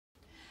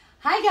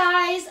Hi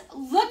guys,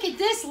 look at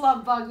this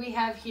love bug we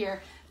have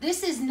here.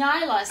 This is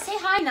Nyla. Say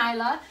hi,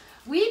 Nyla.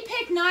 We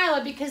picked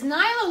Nyla because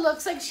Nyla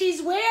looks like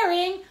she's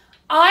wearing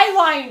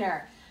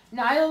eyeliner.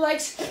 Nyla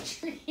likes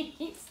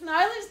treats.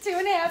 Nyla's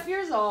 2.5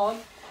 years old.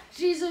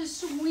 She's a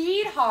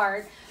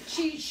sweetheart.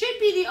 She should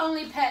be the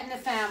only pet in the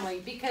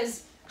family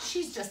because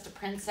she's just a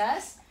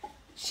princess.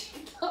 She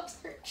loves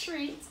her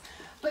treats.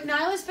 But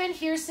Nyla's been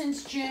here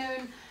since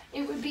June.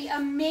 It would be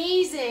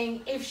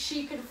amazing if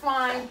she could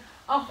find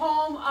a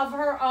home of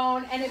her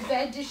own and a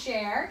bed to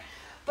share.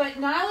 But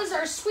Nyla's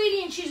our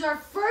sweetie, and she's our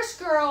first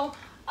girl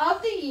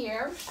of the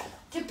year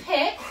to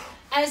pick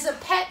as a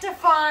pet to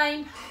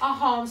find a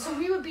home. So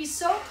we would be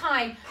so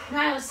kind.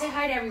 Nyla, say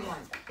hi to everyone.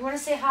 You want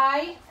to say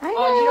hi? Hi,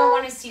 oh, you Nyla. don't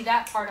want to see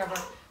that part of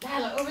her.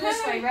 Nyla, over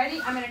this way.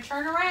 Ready? I'm going to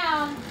turn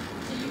around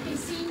so you can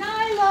see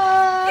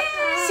Nyla.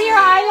 Yay. See her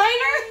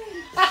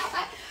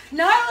eyeliner?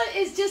 Nyla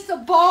is just a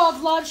ball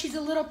of love. She's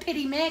a little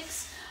pitty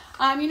mix.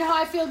 You know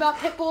how I feel about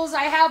pit bulls.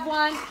 I have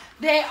one.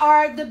 They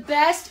are the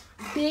best,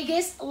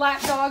 biggest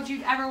lap dogs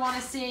you'd ever want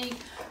to see.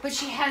 But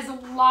she has a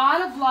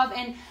lot of love,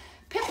 and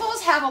pit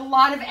bulls have a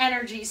lot of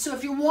energy. So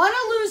if you want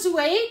to lose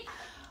weight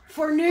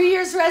for New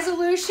Year's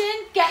resolution,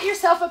 get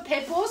yourself a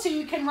pit bull so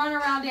you can run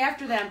around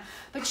after them.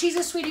 But she's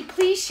a sweetie.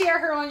 Please share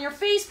her on your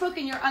Facebook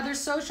and your other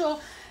social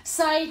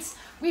sites.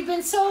 We've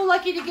been so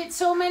lucky to get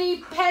so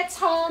many pets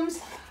homes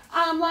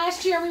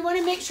last year, and we want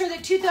to make sure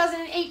that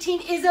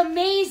 2018 is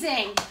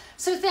amazing.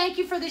 So thank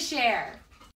you for the share.